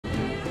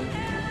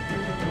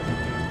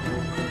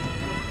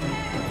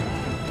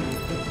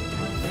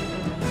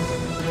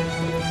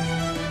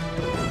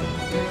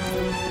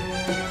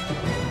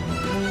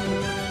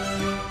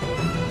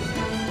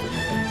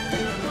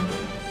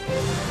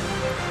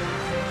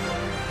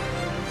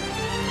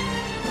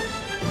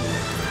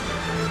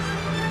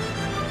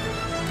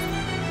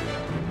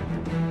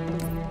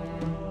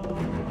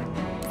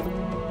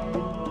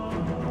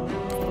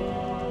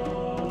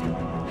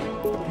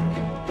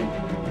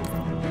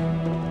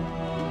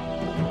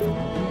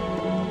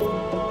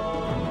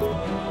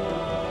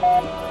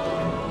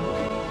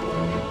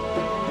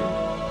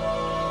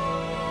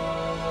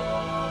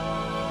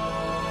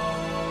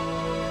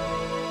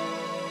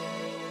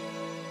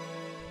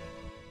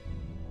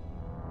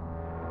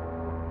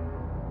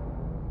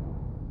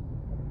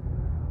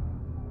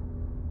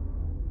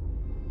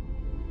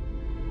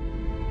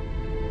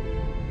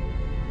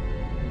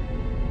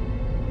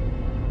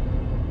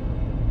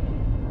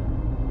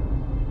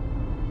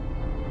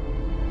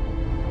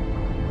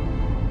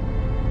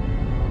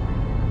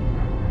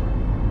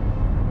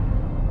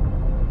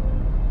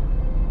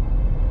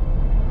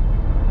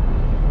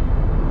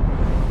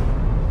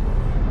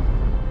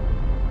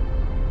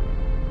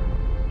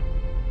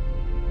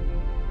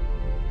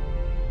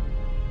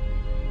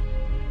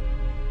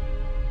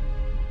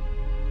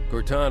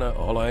Cortana,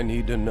 all I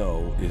need to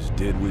know is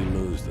did we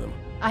lose them?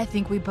 I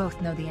think we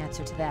both know the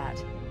answer to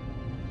that.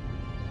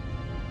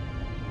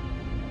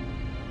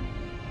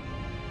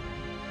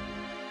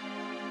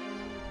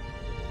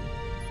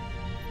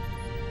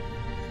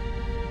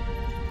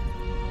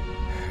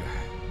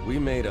 We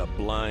made a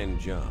blind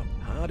jump.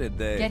 How did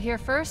they... Get here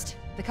first?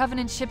 The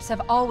Covenant ships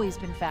have always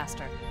been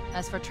faster.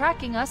 As for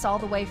tracking us all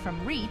the way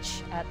from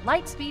Reach, at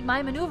light speed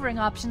my maneuvering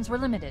options were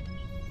limited.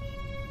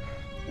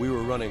 We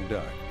were running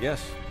dark,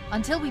 yes?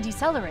 Until we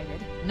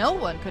decelerated, no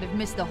one could have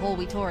missed the hole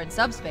we tore in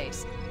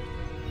subspace.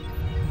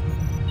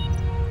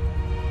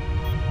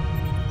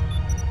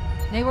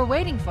 They were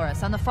waiting for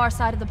us on the far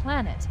side of the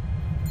planet.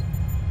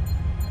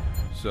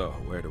 So,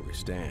 where do we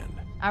stand?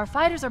 Our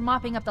fighters are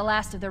mopping up the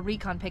last of their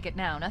recon picket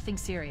now, nothing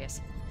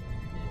serious.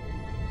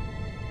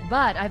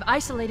 But I've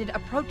isolated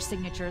approach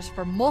signatures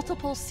for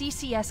multiple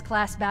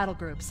CCS-class battle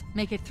groups.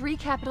 Make it 3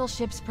 capital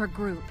ships per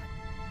group.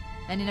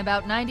 And in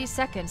about 90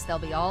 seconds, they'll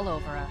be all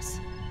over us.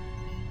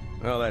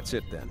 Well, that's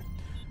it then.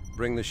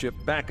 Bring the ship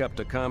back up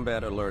to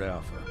Combat Alert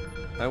Alpha.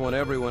 I want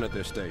everyone at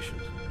their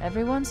stations.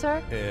 Everyone,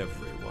 sir?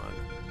 Everyone.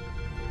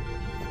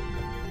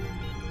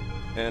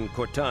 And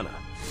Cortana.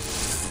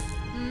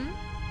 Hmm?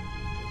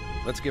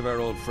 Let's give our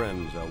old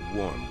friends a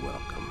warm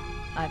welcome.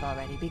 I've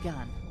already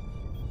begun.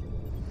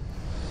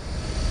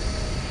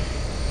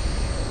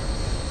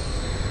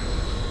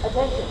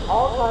 Attention,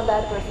 all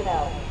combat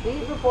personnel.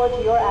 Please report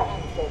to your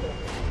action stations.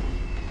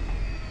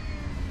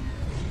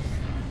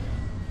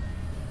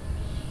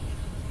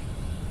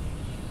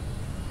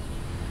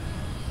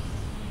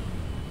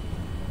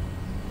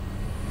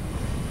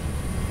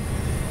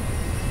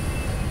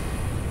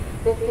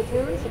 Fifth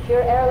platoon,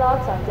 secure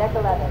airlocks on deck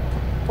 11.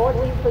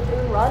 14th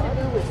platoon,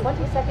 rendezvous with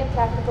 22nd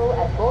Tactical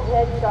at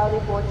Bolthead Charlie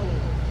 14.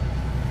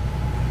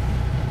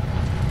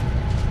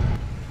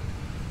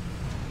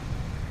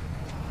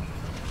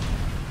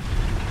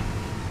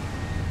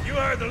 You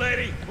heard the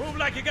lady. Move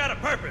like you got a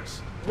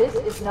purpose. This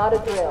is not a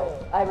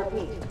drill. I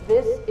repeat,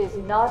 this is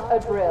not a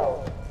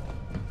drill.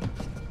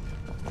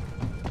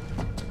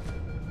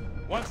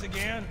 Once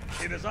again,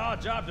 it is our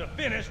job to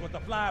finish what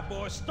the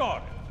flyboys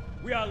started.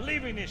 We are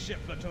leaving this ship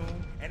platoon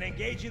and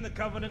engaging the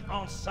Covenant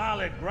on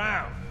solid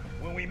ground.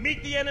 When we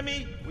meet the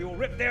enemy, we will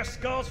rip their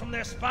skulls from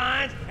their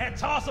spines and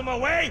toss them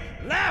away,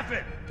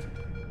 laughing.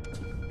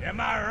 Am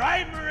I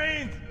right,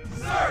 Marines?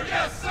 Sir,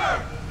 yes,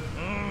 sir!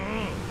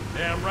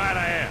 Damn right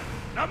I am.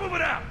 Now move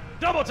it out!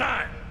 Double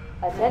time!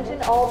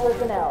 Attention all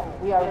personnel.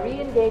 We are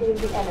re-engaging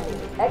the enemy.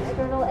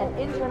 External and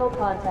internal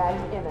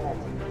contact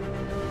imminent.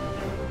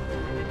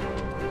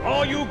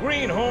 All you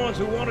greenhorns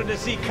who wanted to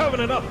see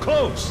Covenant up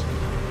close,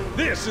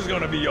 this is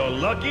gonna be your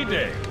lucky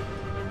day.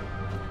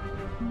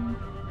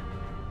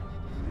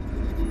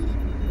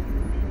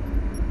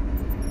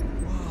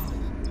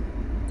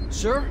 Whoa.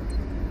 Sir?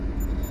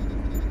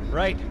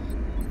 Right.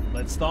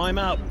 Let's thaw him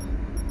out.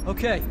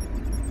 Okay.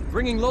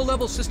 Bringing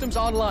low-level systems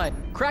online.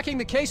 Cracking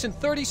the case in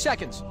 30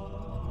 seconds.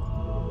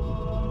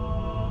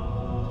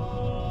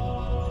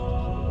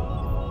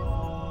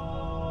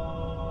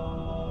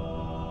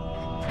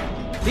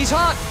 He's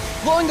hot!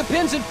 Blowing the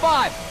pins in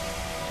 5!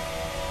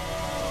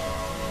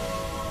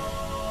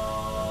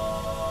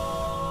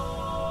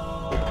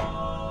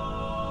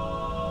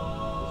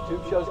 This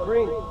tube shows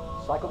green.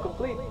 Cycle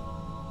complete.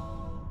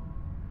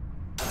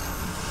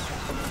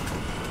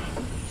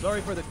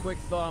 Sorry for the quick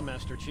thaw,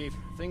 Master Chief.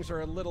 Things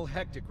are a little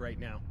hectic right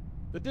now.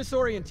 The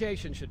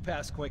disorientation should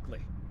pass quickly.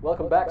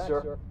 Welcome back,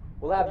 sir.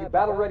 We'll have you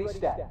battle-ready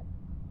stat.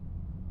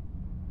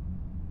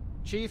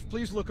 Chief,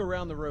 please look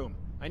around the room.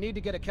 I need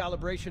to get a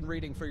calibration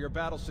reading for your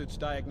battlesuit's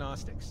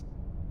diagnostics.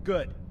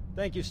 Good.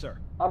 Thank you, sir.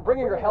 I'm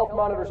bringing your health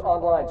monitors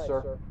online,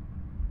 sir.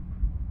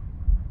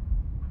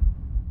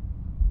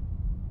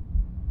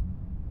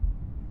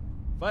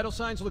 Vital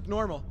signs look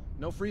normal.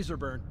 No freezer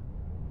burn.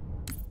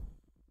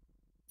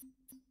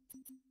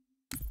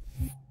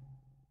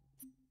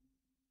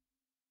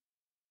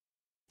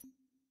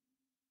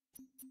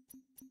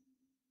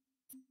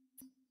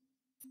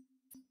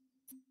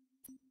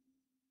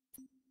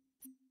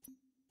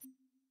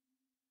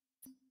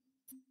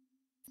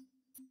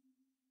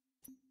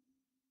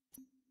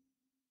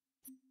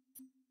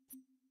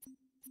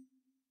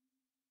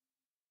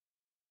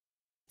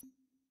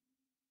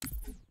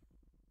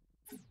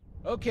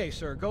 Okay,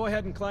 sir. Go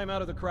ahead and climb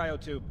out of the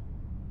cryotube.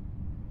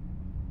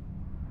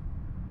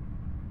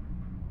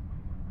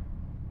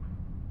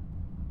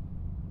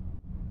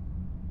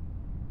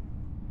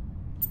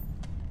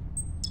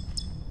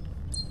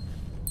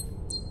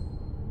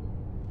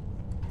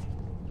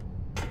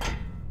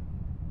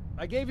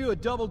 I gave you a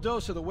double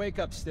dose of the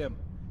wake-up stim.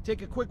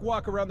 Take a quick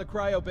walk around the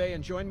cryo bay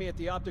and join me at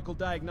the optical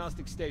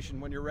diagnostic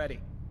station when you're ready.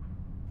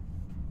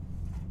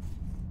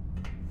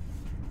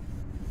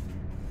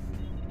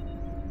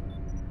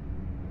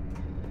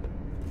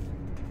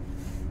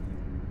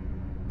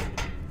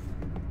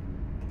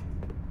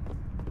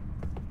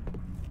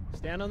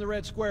 Stand on the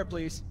red square,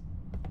 please.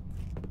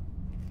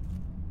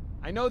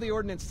 I know the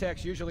ordnance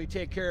techs usually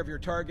take care of your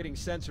targeting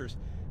sensors,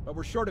 but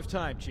we're short of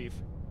time, Chief.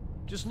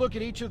 Just look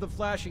at each of the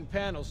flashing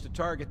panels to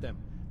target them.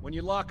 When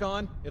you lock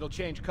on, it'll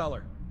change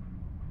color.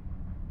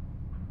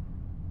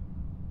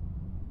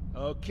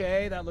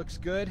 Okay, that looks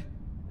good.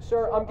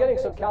 Sir, I'm getting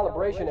some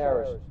calibration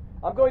errors.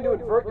 I'm going to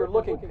invert your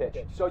looking pitch,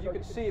 so you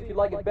can see if you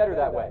like it better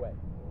that way.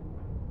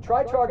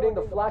 Try targeting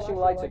the flashing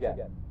lights again.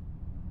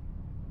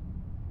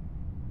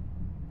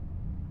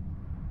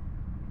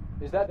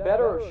 Is that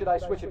better, or should I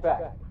switch it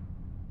back?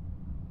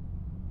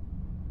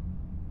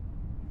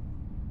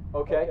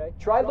 Okay,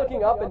 try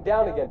looking up and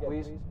down again,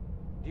 please.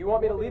 Do you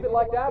want me to leave it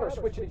like that, or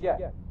switch it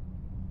again?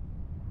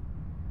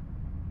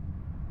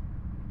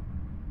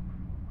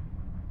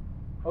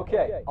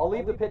 Okay, I'll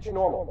leave the pitch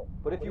normal,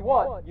 but if you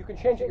want, you can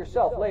change it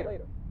yourself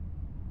later.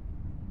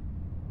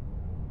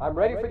 I'm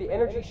ready for the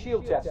energy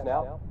shield test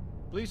now.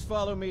 Please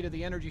follow me to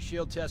the energy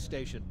shield test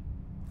station.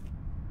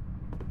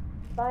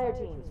 Fire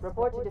teams,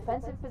 report to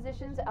defensive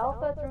positions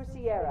Alpha through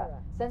Sierra.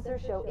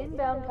 Sensors show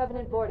inbound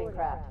Covenant boarding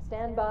craft.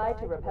 Stand by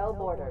to repel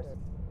boarders.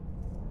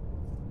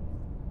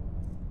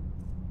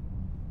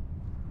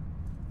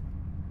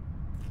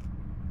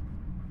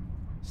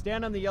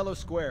 Stand on the yellow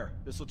square.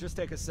 This will just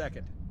take a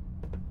second.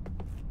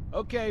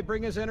 Okay,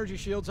 bring his energy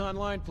shields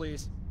online,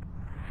 please.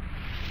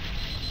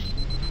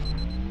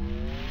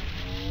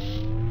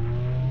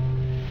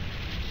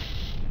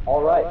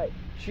 All right,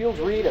 shields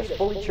read as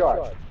fully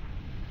charged.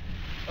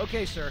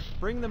 Okay, sir.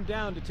 Bring them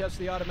down to test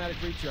the automatic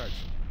recharge.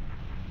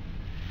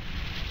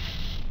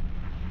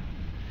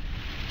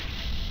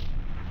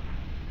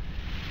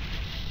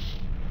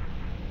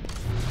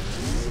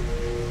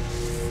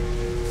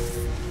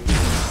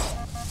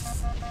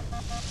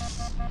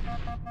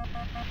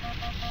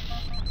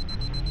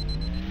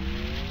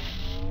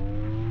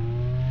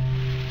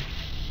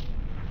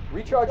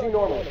 Recharging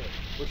normally.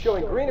 We're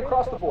showing green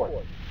across the board.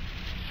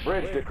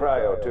 Bridge to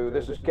Cryo 2,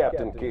 this is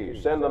Captain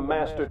Keyes. Send the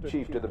Master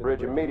Chief to the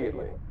bridge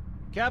immediately.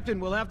 Captain,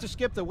 we'll have to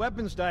skip the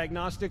weapons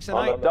diagnostics and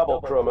On the double,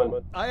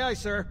 crewman. Aye, aye,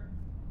 sir.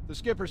 The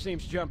skipper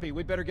seems jumpy.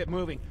 We'd better get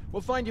moving.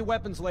 We'll find you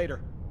weapons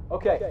later.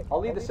 Okay, I'll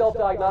leave the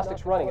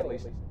self-diagnostics running at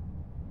least.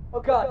 Oh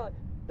God,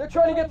 they're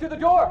trying to get through the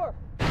door!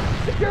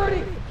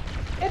 Security!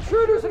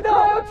 Intruders in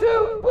Cryo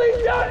 2!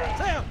 Please, Johnny!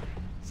 Sam!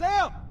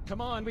 Sam! Come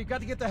on, we've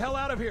got to get the hell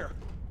out of here.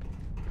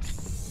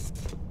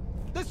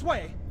 This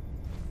way!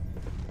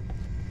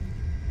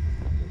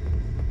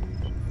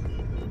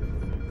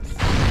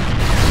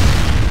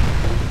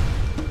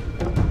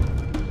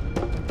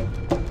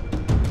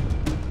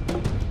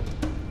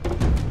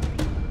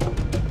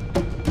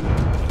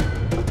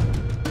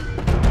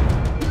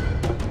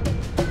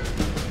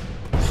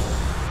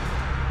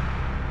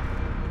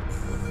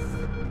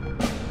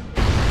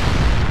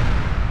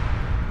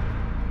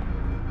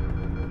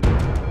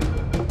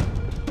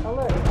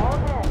 Alert, all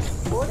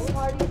hands. Boarding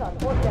parties on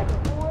port decks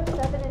 4,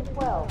 7, and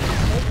 12.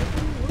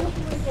 Emergency, move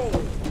to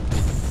engage.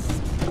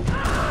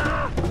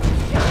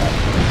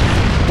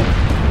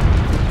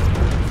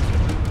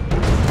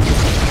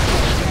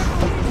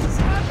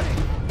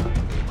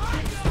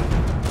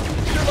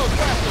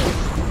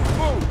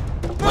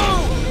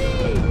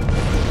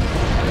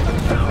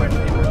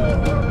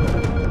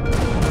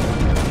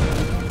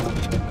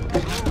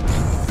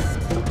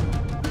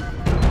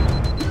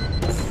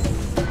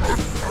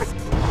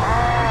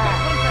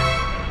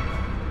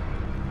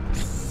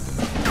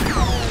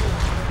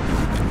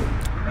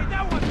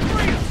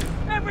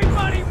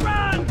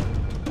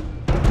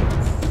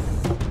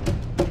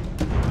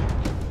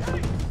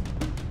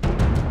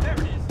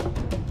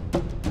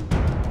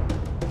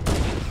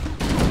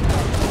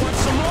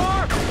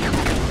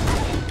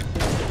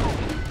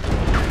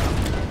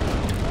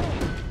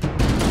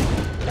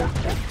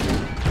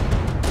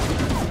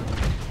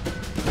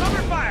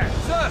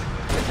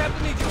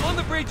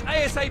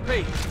 ASAP!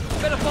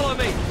 Better follow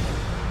me!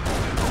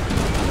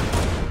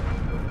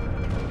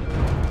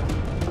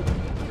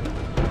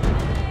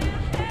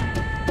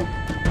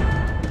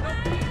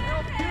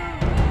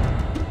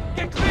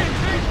 Get clear,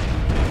 Chief!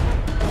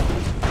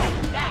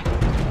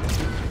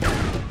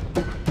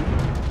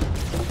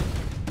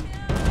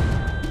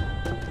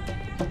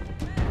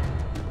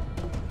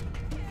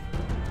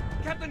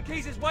 Captain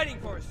Keyes is waiting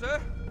for us,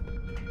 sir.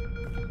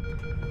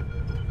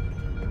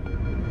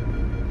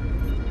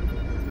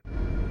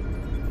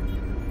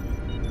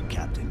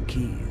 Captain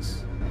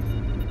Keyes.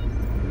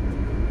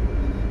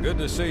 Good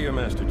to see you,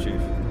 Master Chief.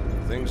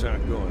 Things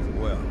aren't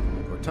going well.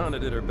 Cortana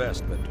did her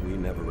best, but we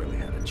never really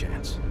had a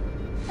chance.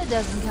 A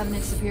dozen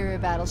Covenant superior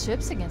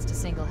battleships against a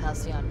single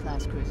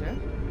Halcyon-class cruiser.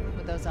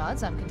 With those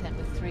odds, I'm content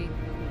with 3,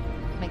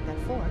 make that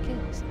 4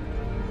 kills.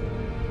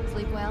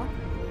 Sleep well?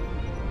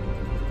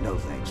 No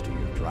thanks to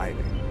your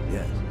driving,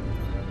 yes.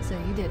 So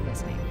you did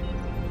miss me.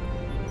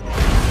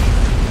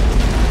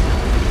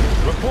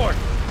 Report!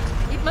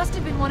 It must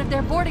have been one of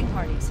their boarding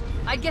parties.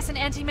 I'd guess an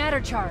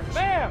antimatter charge.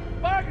 Ma'am!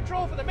 Fire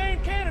control for the main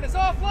cannon is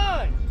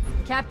offline!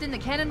 Captain, the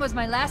cannon was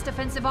my last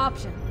offensive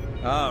option.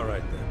 All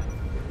right,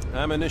 then.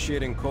 I'm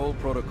initiating Cold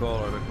Protocol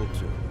Article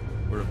 2.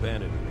 We're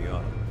abandoning the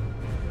Autumn.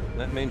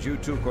 That means you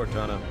too,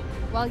 Cortana.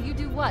 While you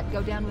do what?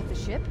 Go down with the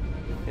ship?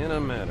 In a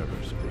manner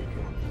of speaking.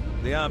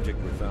 The object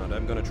we found,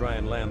 I'm gonna try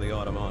and land the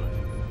Autumn on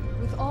it.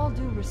 With all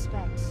due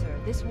respect, sir,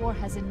 this war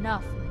has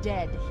enough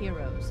dead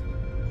heroes.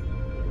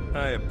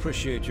 I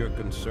appreciate your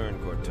concern,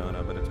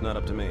 Cortana, but it's not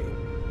up to me.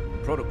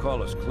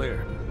 Protocol is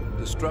clear.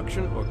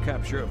 Destruction or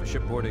capture of a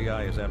shipboard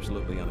AI is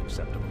absolutely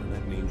unacceptable, and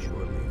that means you're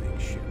leaving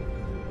ship.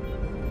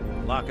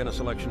 Lock in a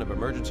selection of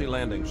emergency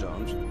landing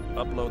zones,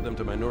 upload them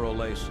to my neural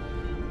lace,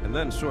 and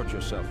then sort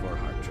yourself for a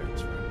heart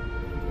transfer.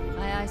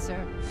 Aye, aye, sir.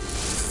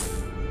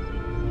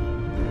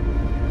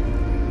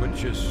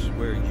 Which is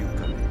where you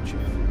come in, Chief.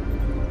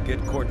 Get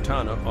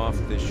Cortana off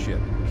this ship.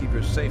 Keep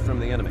her safe from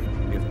the enemy.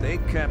 If they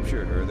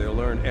capture her, they'll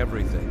learn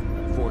everything.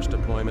 Force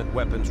deployment,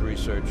 weapons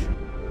research,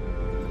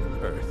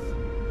 Earth.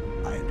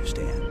 I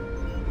understand.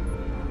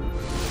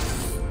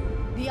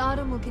 The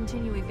Autumn will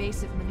continue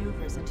evasive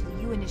maneuvers until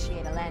you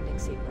initiate a landing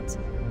sequence.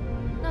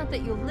 Not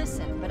that you'll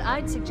listen, but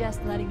I'd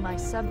suggest letting my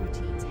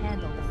subroutines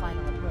handle the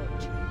final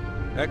approach.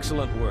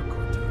 Excellent work,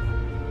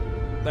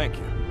 Cortana. Thank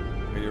you.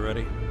 Are you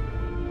ready?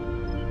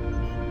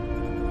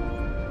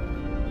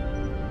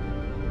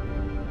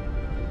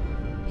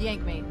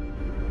 Yank me.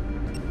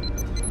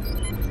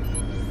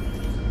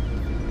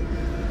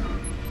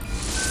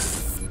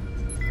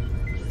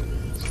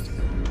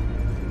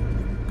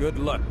 Good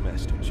luck,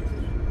 Master Chief.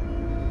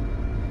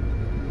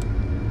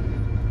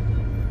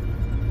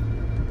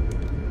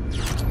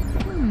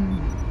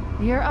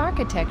 Your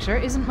architecture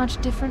isn't much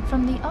different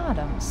from the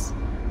Autumn's.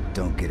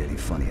 Don't get any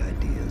funny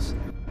ideas.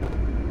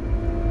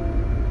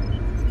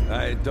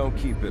 I don't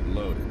keep it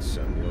loaded,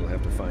 son. You'll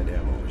have to find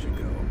ammo as you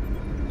go.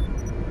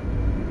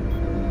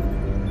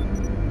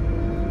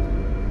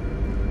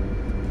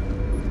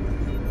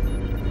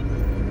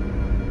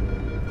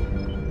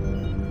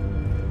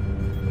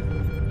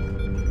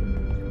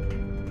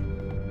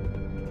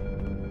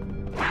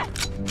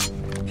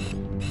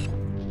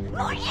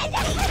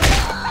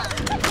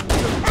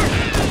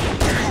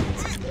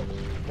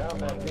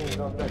 Combat teams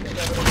on deck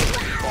 7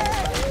 fall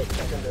back to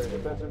secondary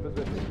defensive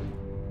position.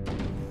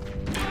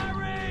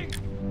 Firing!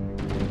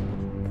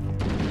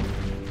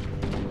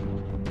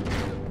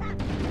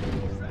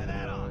 Try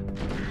that on.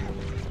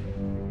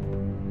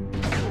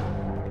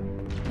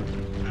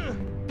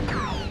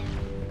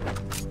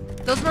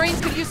 Those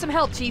Marines could use some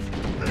help, Chief.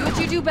 Do what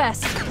you do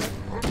best.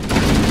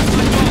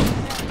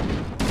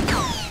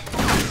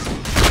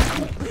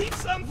 Need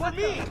some for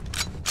me.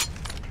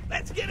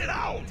 Let's get it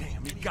on.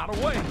 Damn, he got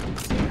away.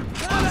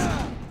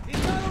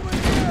 He's not over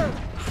here!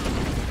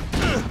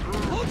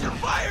 Hold your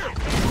fire.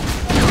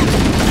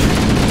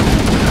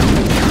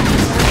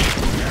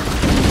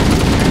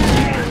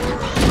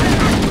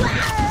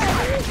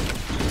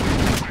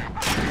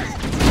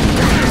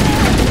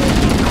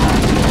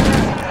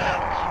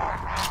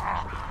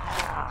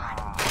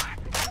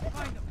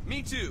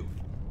 Me too.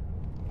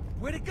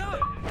 Where'd it go?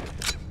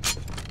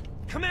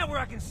 Come out where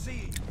I can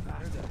see.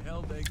 Where the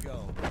hell they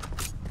go?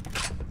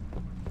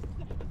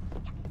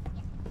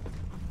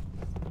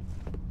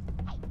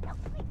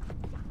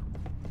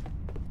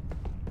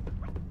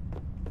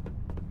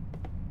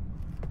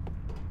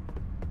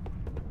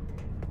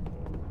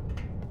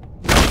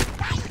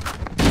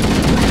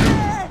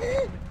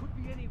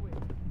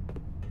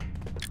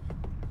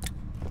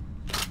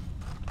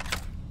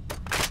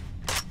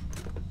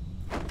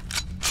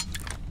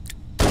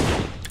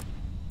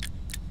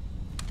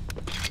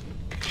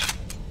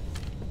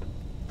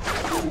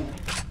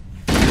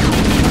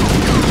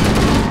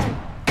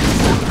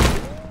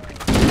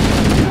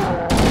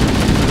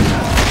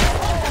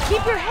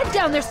 Keep your head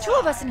down. There's two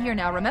of us in here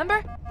now,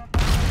 remember?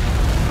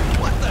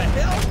 What the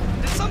hell?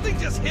 Did something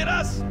just hit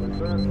us?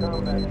 Reserve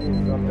combat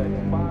teams on deck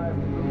 5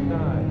 through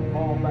 9.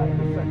 Fall back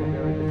to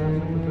secondary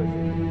defensive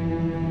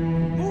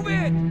position. Move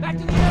in! Back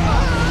to the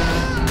airlock!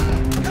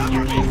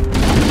 Cover me.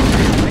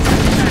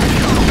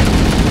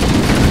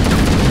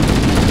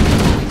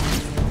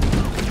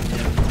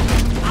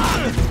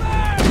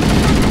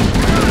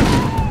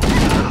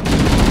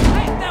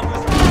 Hey, that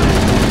was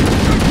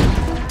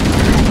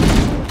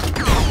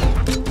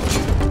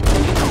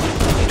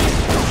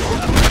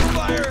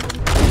Fire.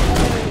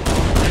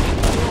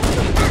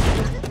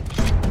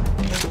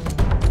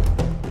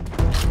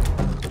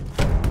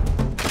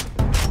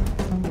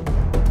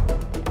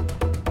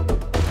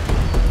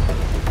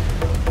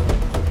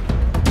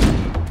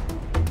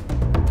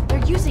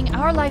 They're using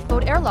our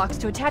lifeboat airlocks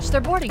to attach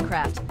their boarding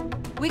craft.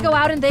 We go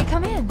out and they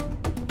come in.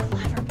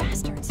 Clever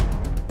bastards.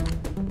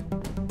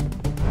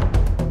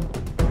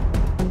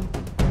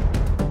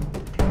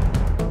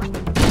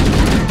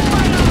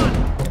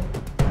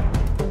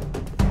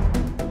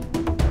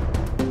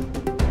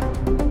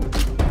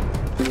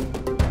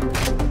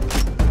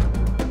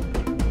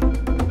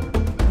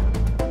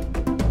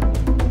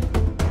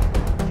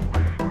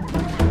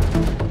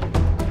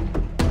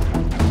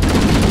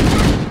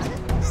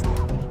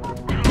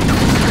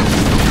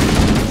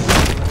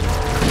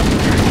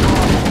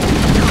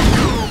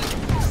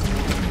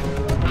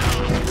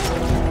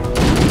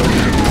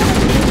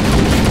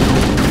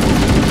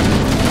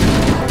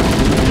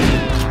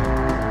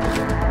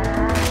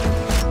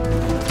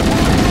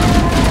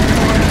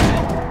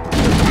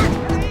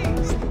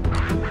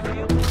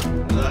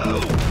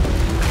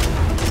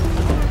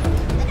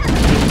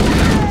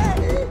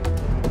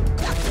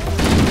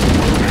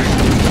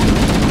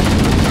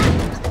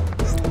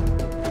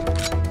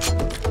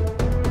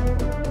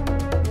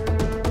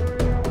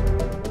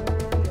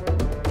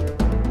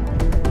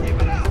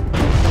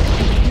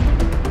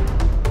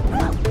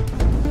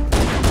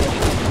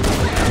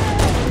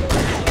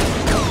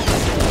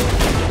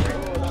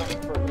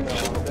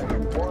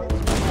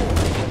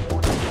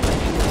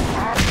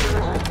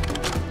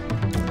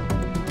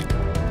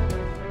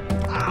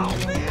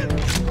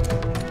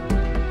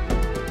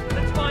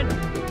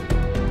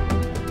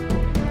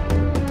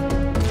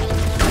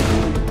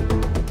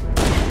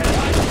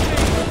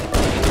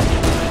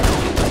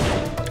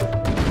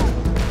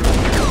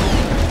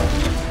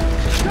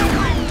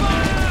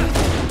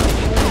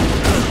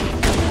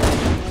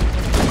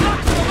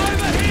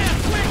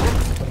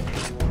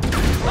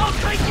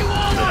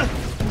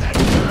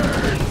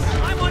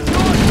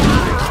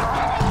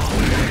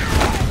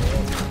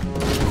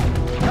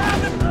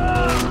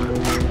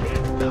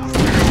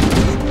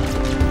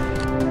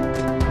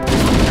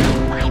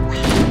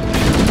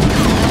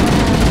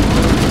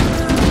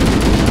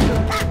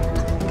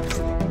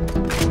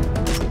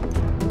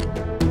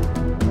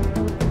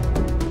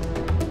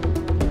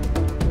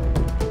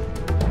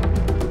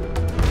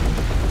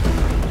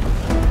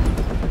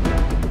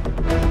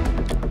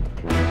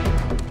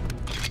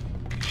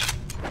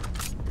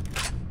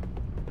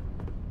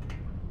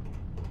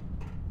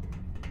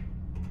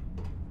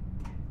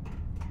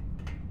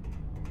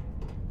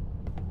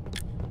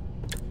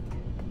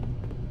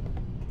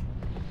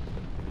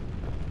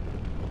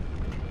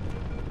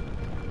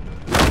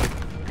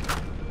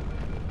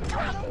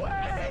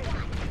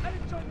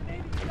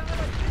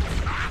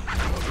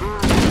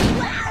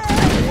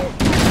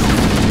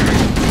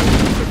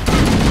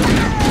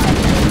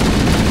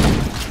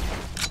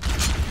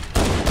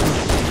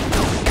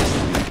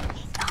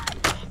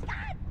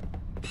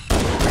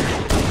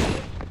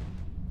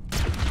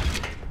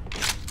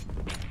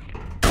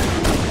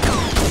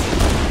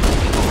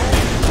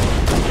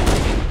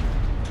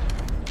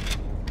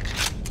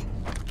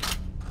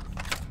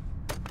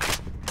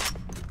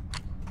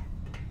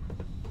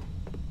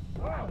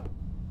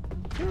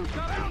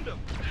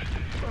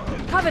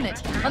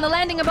 Covenant, on the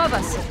landing above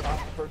us.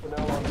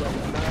 Personnel on deck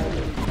 9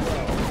 and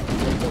 12.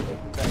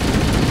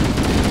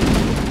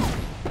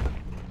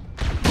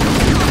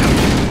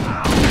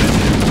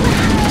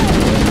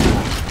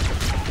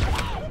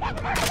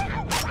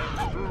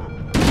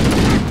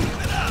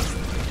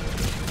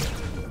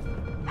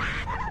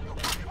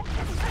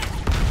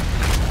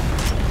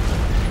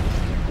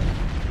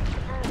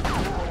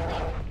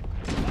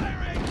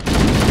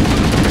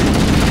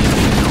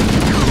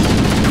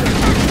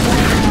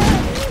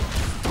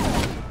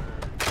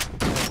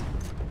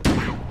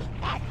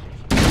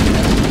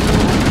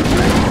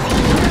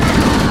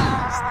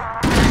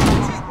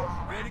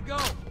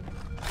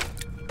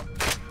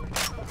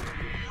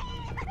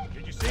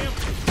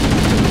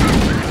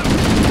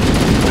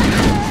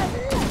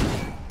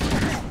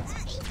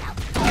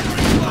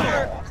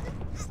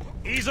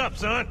 Ease up,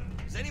 son.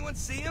 Does anyone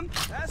see him?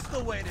 That's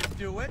the way to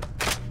do it.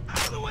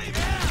 Out of the way,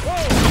 man!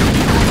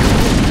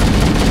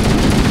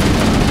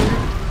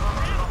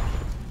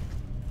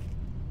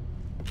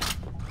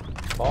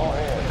 All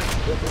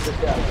hands, this is the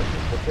captain.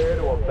 Prepare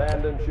to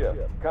abandon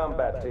ship.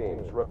 Combat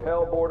teams,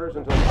 repel boarders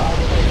until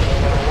confirmation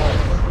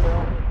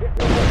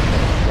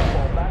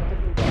fall back to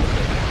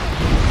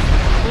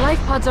combat. The life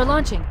pods are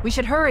launching. We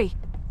should hurry.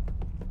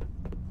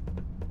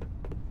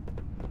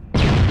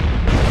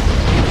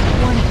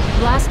 Warning,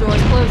 blast door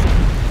is closing.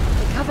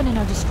 The Covenant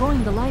are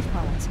destroying the life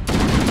pods.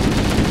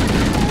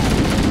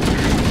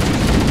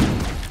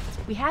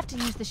 We have to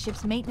use the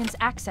ship's maintenance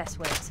access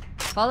ways.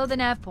 Follow the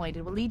nav point.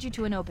 It will lead you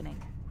to an opening.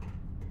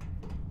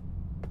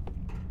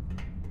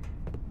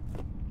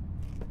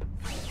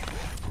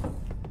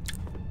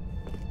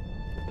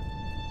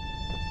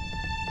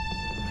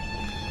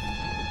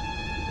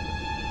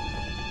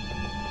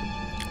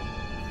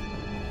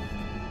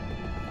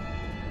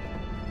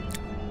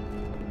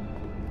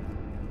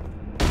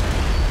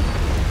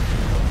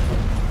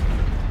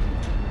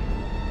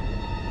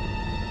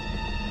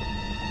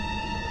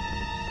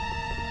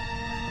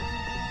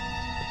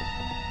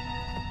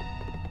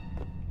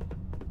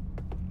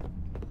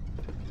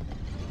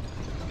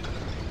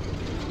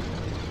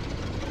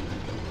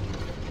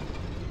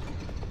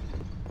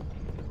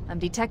 I'm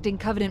detecting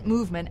Covenant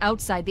movement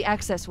outside the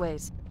access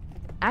ways.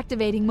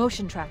 Activating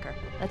motion tracker.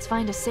 Let's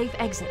find a safe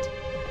exit.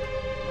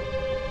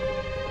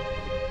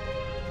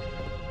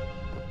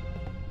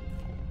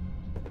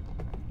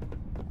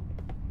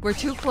 We're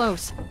too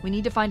close. We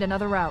need to find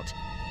another route.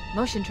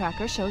 Motion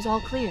tracker shows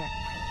all clear.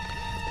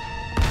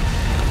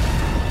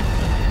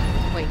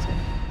 Wait.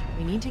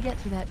 We need to get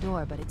through that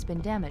door, but it's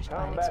been damaged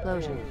by an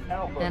explosion.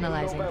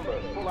 Analyzing.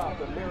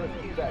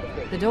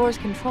 The door's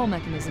control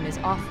mechanism is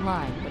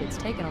offline, but it's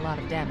taken a lot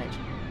of damage.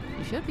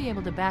 You should be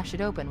able to bash it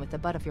open with the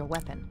butt of your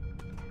weapon.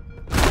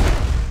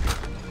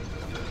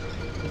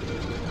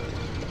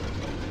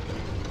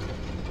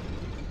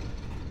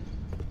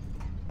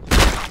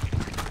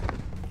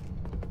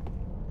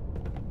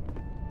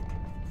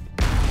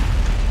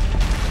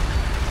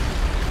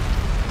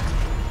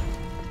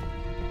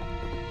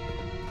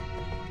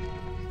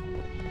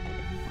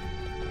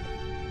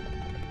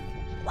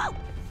 Whoa!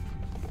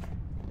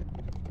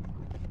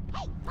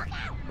 Hey, look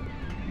out!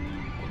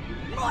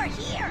 More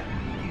here!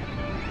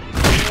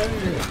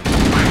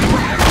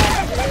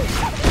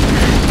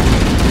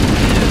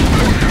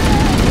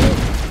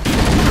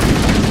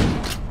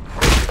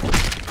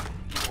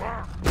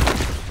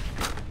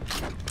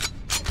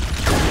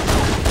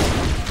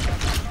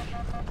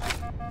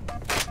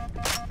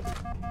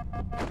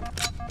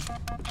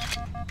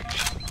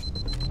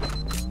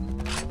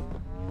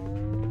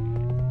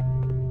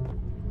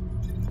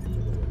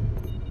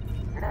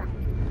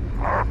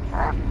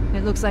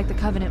 It looks like the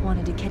Covenant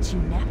wanted to catch you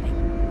napping.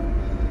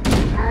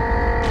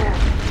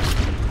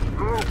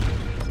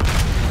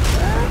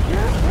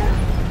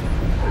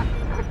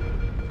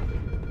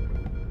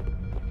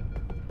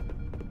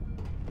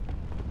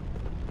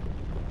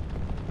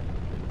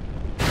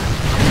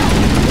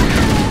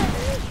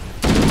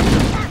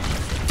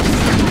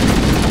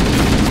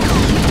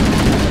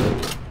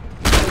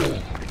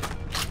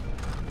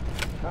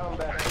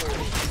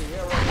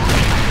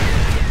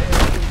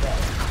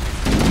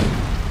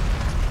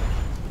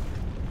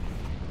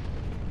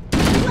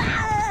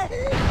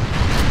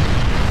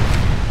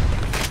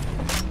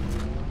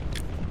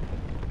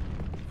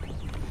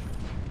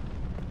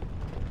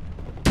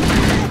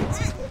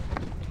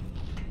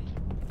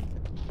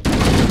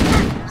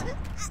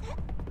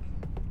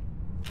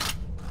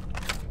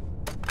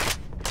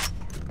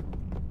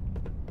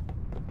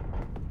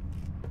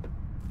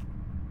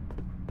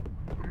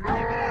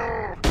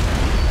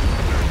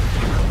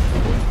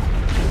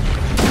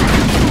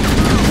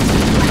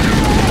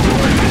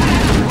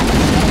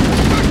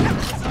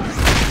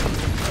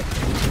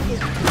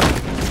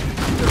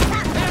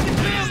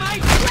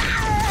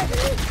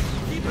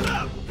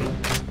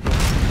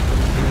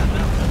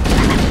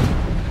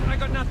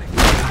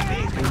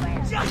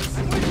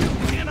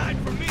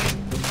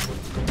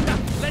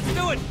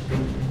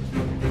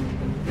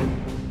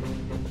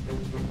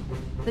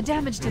 The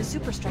damage to the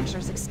superstructure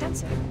is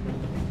extensive.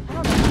 I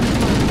don't know how much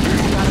more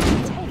abuse you ought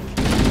to take.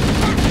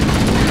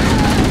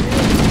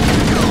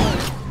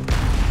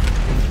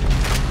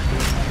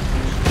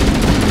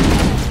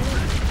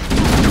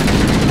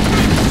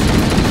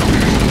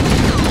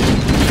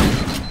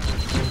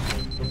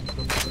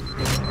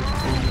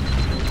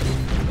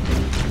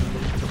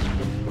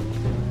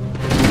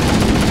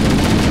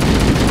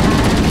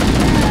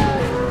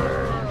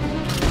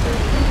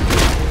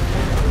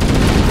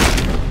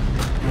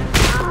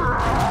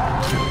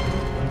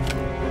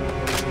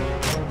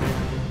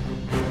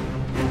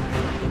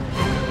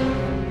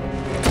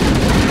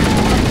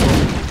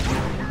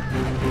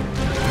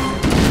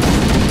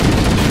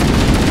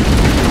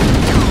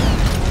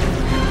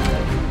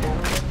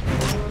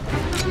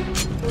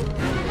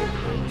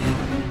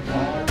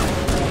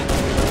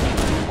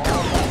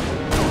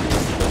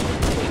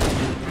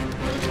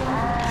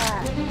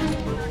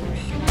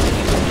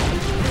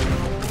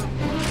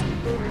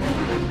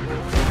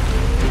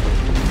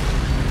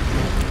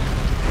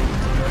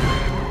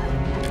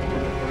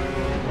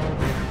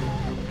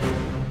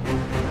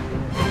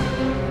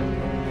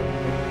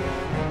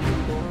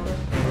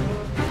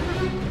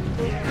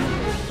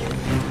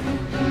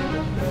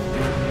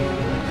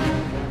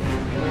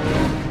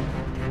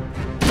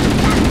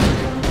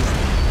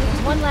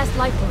 last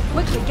lifeboat.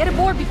 Quickly, get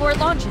aboard before it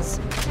launches.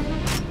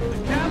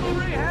 The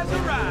cavalry has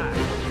arrived.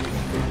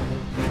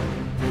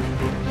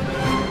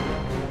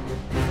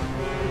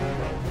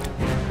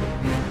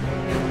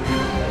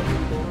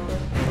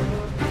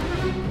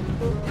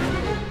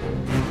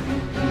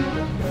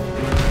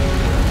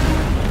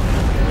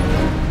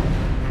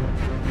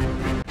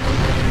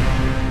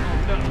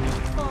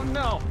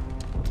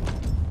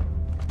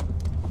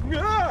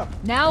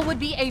 Now would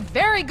be a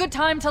very good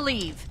time to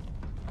leave.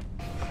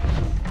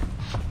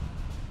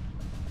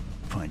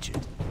 Punch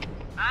it.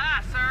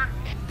 Aye, sir.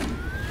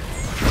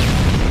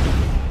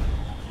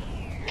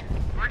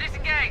 We're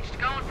disengaged,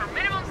 going for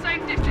minimum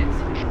safe distance.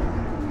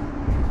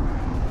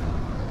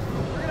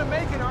 We're gonna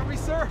make it, aren't we,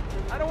 sir?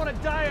 I don't want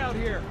to die out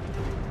here.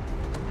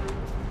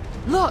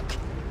 Look!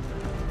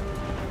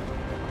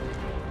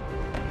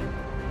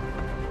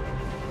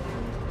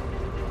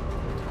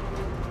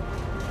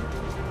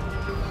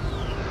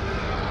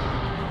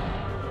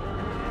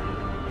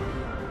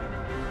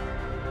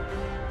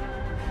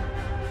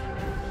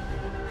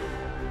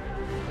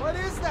 What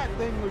is that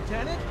thing,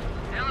 Lieutenant?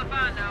 Hell if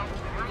I know.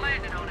 We're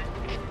landing on it.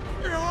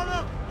 Your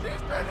Honor,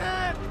 she's been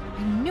hit!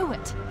 I knew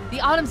it.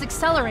 The Autumn's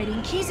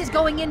accelerating. Keys is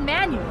going in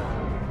manual.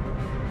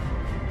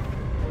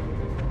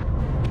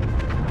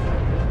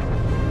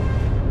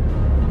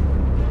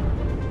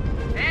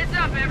 Heads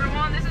up,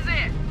 everyone. This is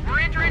it. We're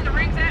entering the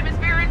ring's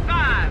atmosphere in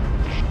 5.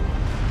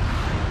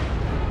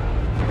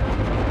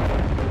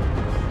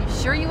 You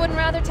sure you wouldn't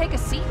rather take a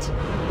seat?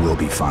 We'll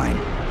be fine.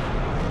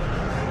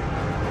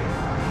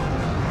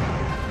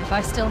 If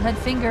I still had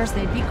fingers,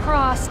 they'd be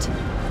crossed.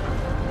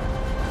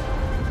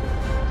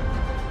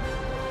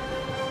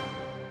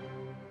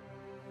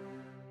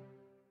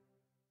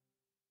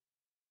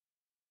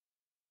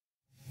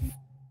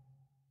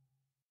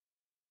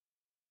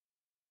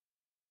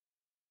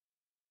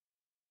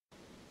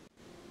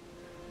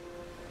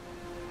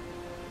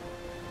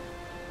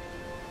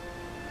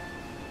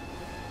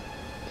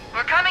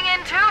 We're coming in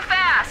too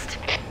fast.